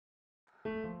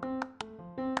This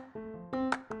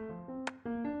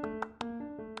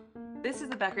is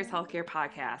the Becker's Healthcare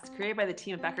Podcast, created by the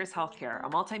team at Becker's Healthcare, a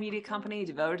multimedia company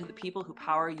devoted to the people who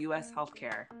power U.S.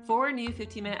 healthcare. 4 new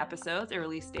 15-minute episodes are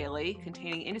released daily,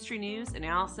 containing industry news,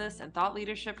 analysis, and thought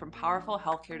leadership from powerful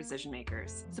healthcare decision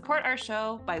makers. Support our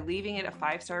show by leaving it a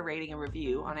 5-star rating and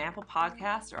review on Apple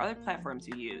Podcasts or other platforms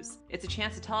you use. It's a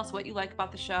chance to tell us what you like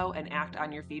about the show and act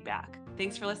on your feedback.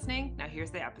 Thanks for listening. Now here's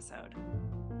the episode.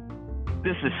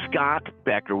 This is Scott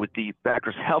Becker with the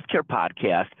Becker's Healthcare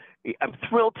Podcast. I'm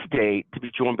thrilled today to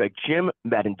be joined by Jim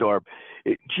Medendorp.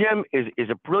 Jim is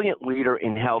a brilliant leader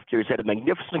in healthcare. He's had a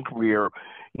magnificent career.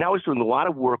 Now he's doing a lot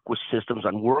of work with systems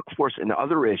on workforce and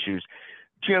other issues.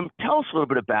 Jim, tell us a little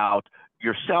bit about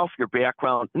yourself, your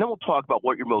background, and then we'll talk about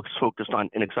what you're most focused on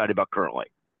and excited about currently.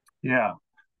 Yeah.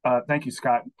 Thank you,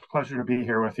 Scott. Pleasure to be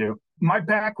here with you. My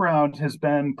background has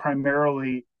been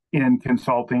primarily in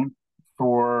consulting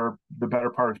for the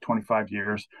better part of 25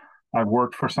 years. I've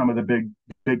worked for some of the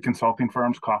big consulting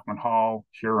firms, Kaufman Hall,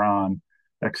 Huron,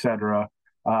 et cetera.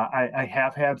 I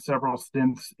have had several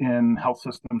stints in health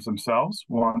systems themselves,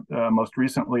 one, most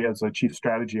recently as a chief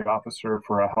strategy officer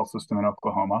for a health system in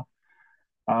Oklahoma.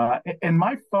 And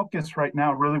my focus right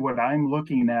now, really what I'm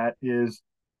looking at is,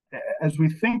 as we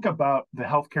think about the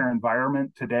healthcare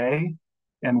environment today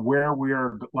and where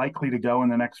we're likely to go in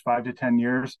the next 5 to 10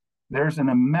 years, there's an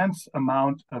immense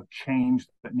amount of change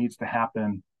that needs to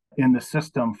happen in the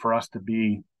system for us to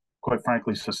be, quite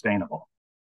frankly, sustainable.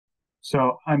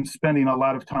 So I'm spending a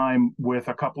lot of time with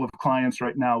a couple of clients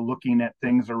right now looking at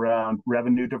things around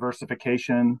revenue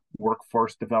diversification,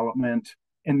 workforce development,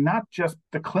 and not just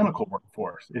the clinical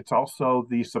workforce. It's also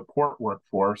the support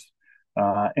workforce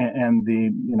and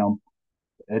the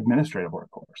administrative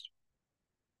workforce.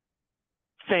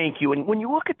 Thank you. And when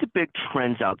you look at the big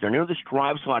trends out there, I know this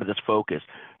drives a lot of this focus.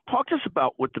 Talk to us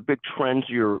about what the big trends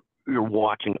you're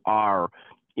watching are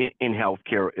in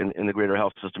healthcare in the greater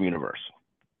health system universe.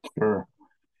 Sure.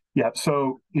 Yeah.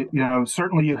 So,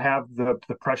 certainly you have the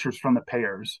pressures from the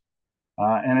payers.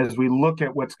 And as we look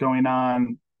at what's going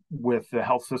on with the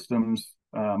health system's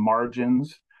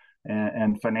margins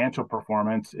and financial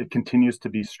performance, it continues to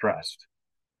be stressed.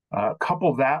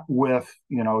 Couple that with,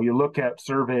 you look at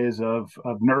surveys of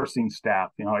nursing staff,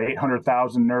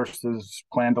 800,000 nurses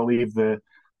plan to leave the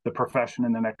profession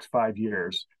in the next 5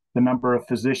 years. The number of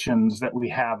physicians that we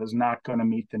have is not going to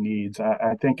meet the needs.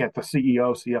 I think at the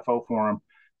CEO, CFO forum,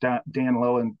 Dan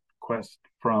Lillenquist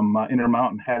from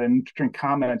Intermountain had an interesting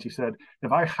comment. He said,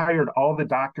 if I hired all the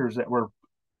doctors that were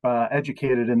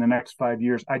educated in the next 5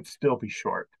 years, I'd still be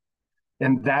short.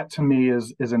 And that to me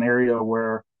is an area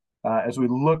where, as we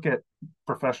look at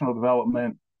professional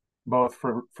development, both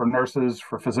for nurses,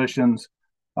 for physicians,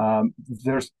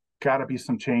 there's got to be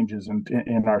some changes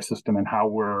in our system and how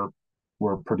we're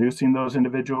producing those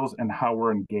individuals and how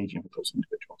we're engaging with those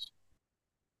individuals.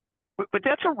 But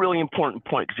that's a really important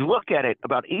point, because you look at it,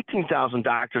 about 18,000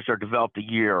 doctors are developed a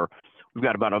year. We've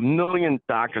got about 1 million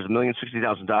doctors,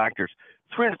 1,060,000 doctors,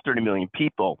 330 million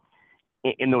people.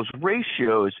 And those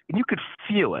ratios, and you could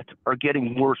feel it, are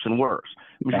getting worse and worse.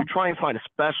 If you try and find a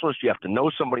specialist, you have to know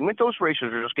somebody. I mean, those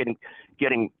ratios are just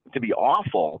getting to be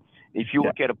awful. If you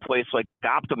look at a place like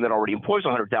Optum that already employs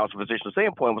 100,000 physicians, they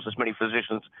employ almost as many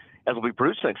physicians as will be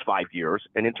produced in the next 5 years.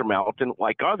 And Intermountain,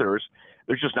 like others,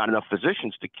 there's just not enough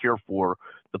physicians to care for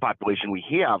the population we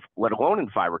have, let alone in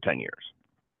 5 or 10 years.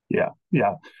 Yeah.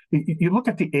 You look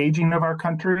at the aging of our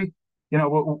country.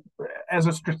 As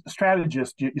a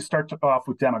strategist, you start off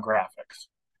with demographics.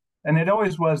 And it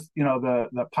always was,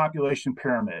 the population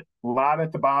pyramid, a lot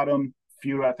at the bottom,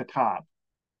 few at the top.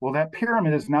 Well, that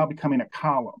pyramid is now becoming a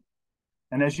column.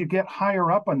 And as you get higher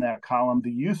up on that column,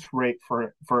 the use rate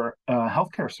for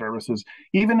healthcare services,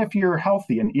 even if you're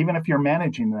healthy and even if you're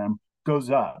managing them, goes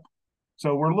up.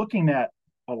 So we're looking at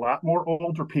a lot more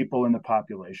older people in the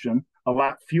population, a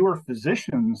lot fewer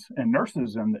physicians and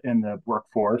nurses in the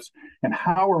workforce. And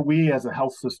how are we as a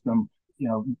health system,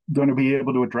 going to be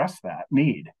able to address that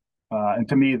need? And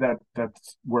to me,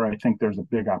 that's where I think there's a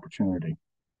big opportunity.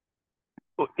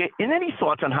 And any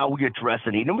thoughts on how we address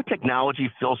it? With technology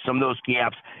fills some of those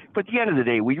gaps, but at the end of the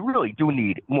day, we really do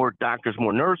need more doctors,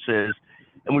 more nurses,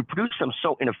 and we produce them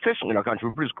so inefficiently in our country.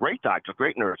 We produce great doctors,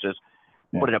 great nurses,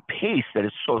 but at a pace that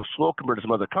is so slow compared to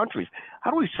some other countries.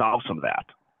 How do we solve some of that?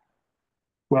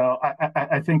 Well,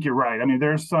 I think you're right. I mean,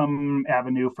 there's some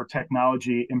avenue for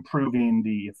technology improving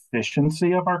the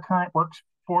efficiency of our current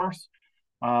workforce.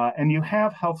 And you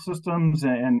have health systems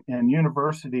and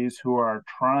universities who are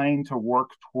trying to work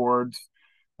towards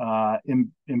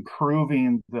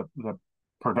improving the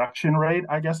production rate,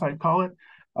 I guess I'd call it,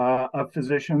 of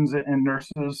physicians and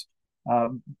nurses.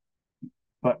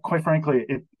 But quite frankly,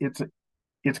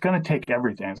 it's going to take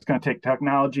everything. It's going to take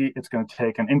technology. It's going to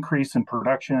take an increase in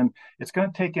production. It's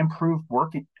going to take improved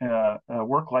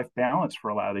work-life balance for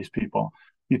a lot of these people.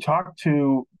 You talk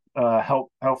to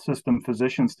health system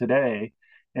physicians today,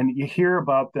 and you hear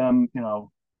about them,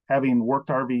 having worked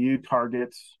RVU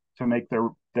targets to make their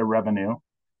revenue,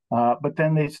 but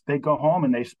then they go home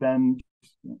and they spend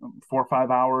 4 or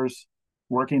 5 hours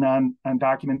working on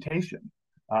documentation.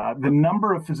 The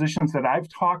number of physicians that I've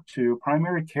talked to,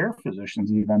 primary care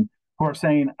physicians even, who are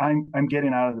saying, I'm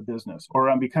getting out of the business, or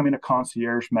I'm becoming a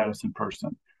concierge medicine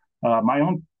person. My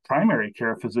own primary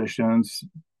care physicians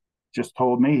just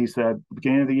told me, he said, at the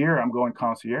beginning of the year, I'm going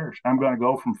concierge. I'm going to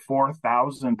go from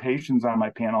 4,000 patients on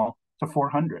my panel to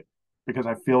 400 because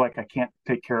I feel like I can't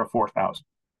take care of 4,000.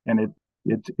 And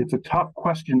it's a tough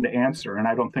question to answer, and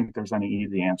I don't think there's any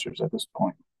easy answers at this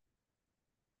point.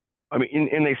 I mean,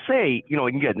 and they say,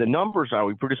 again, the numbers are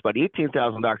we produce about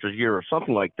 18,000 doctors a year or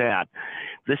something like that.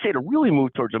 They say to really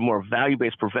move towards a more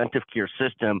value-based preventive care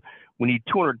system, we need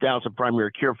 200,000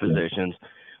 primary care physicians.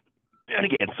 And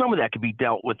again, some of that could be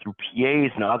dealt with through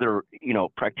PAs and other,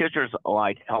 practitioners,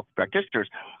 allied health practitioners.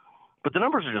 But the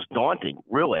numbers are just daunting,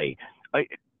 really.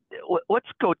 Let's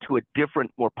go to a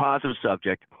different, more positive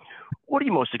subject. What are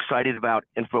you most excited about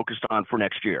and focused on for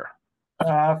next year?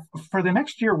 For the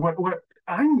next year, what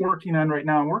I'm working on right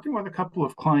now, I'm working with a couple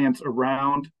of clients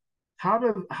around how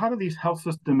do these health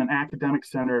system and academic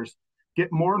centers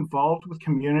get more involved with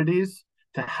communities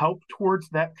to help towards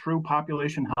that true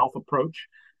population health approach.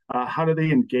 How do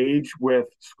they engage with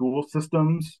school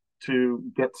systems to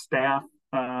get staff,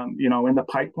 in the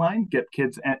pipeline, get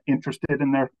kids interested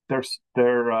in their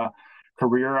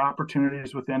career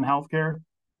opportunities within healthcare,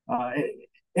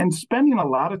 and spending a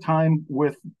lot of time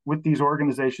with these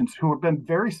organizations who have been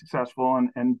very successful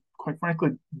and quite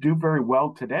frankly do very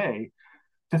well today,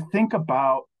 to think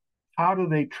about how do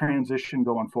they transition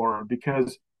going forward.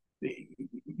 Because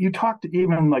you talk to the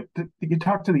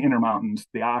Intermountains,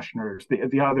 the Oshners,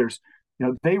 the others,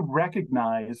 they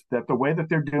recognize that the way that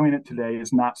they're doing it today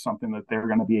is not something that they're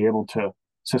going to be able to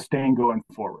sustain going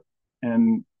forward.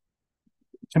 And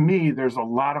to me, there's a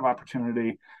lot of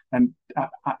opportunity, and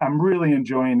I'm really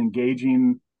enjoying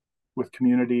engaging with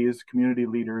community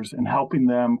leaders, and helping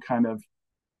them kind of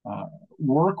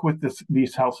work with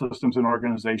these health systems and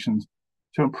organizations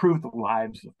to improve the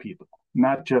lives of people,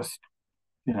 not just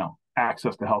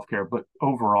access to healthcare, but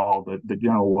overall the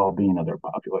general well-being of their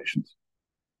populations.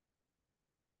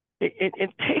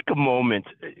 And take a moment,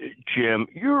 Jim.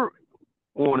 You're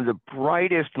one of the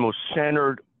brightest, most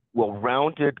centered,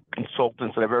 well-rounded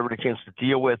consultants that I've ever had a chance to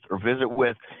deal with or visit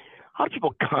with. How do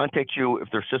people contact you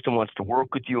if their system wants to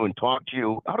work with you and talk to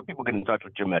you? How do people get in touch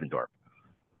with Jim Medendorp?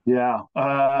 Yeah,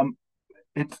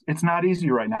 it's not easy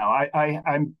right now.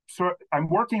 I'm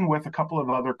working with a couple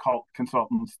of other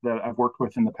consultants that I've worked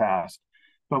with in the past,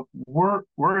 but we're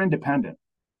independent.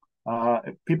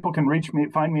 People can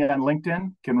find me on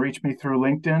LinkedIn, can reach me through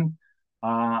LinkedIn.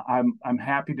 I'm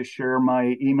happy to share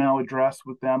my email address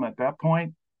with them at that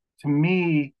point. To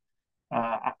me,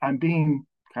 I'm being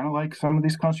kind of like some of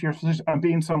these concierge physicians, I'm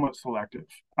being somewhat selective.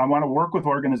 I want to work with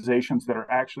organizations that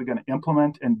are actually going to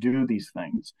implement and do these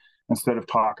things instead of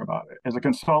talk about it. As a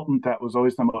consultant, that was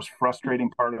always the most frustrating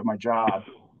part of my job,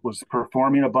 was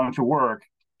performing a bunch of work,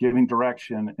 giving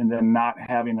direction, and then not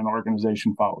having an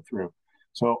organization follow through.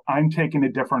 So I'm taking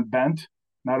a different bent.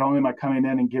 Not only am I coming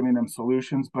in and giving them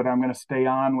solutions, but I'm going to stay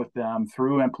on with them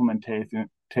through implementation,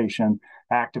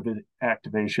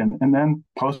 activation, and then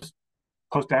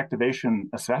post-activation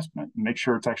assessment, and make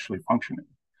sure it's actually functioning.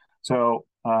 So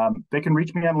they can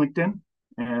reach me on LinkedIn,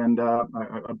 and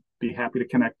I'd be happy to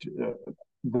connect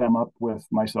them up with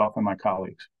myself and my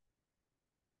colleagues.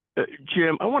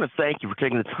 Jim, I want to thank you for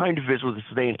taking the time to visit with us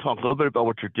today and talk a little bit about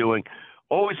what you're doing.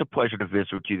 Always a pleasure to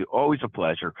visit with you. Always a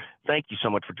pleasure. Thank you so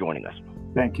much for joining us.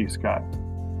 Thank you, Scott.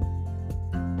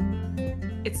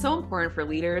 It's so important for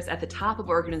leaders at the top of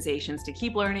organizations to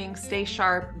keep learning, stay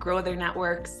sharp, grow their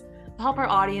networks. To help our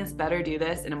audience better do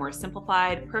this in a more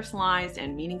simplified, personalized,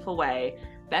 and meaningful way,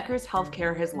 Becker's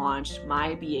Healthcare has launched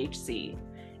My BHC.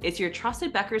 It's your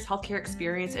trusted Becker's Healthcare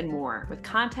experience and more, with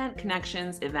content,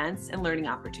 connections, events, and learning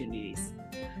opportunities.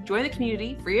 Join the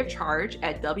community free of charge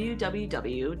at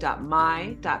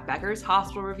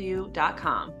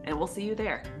www.my.beckershospitalreview.com, and we'll see you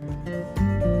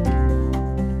there.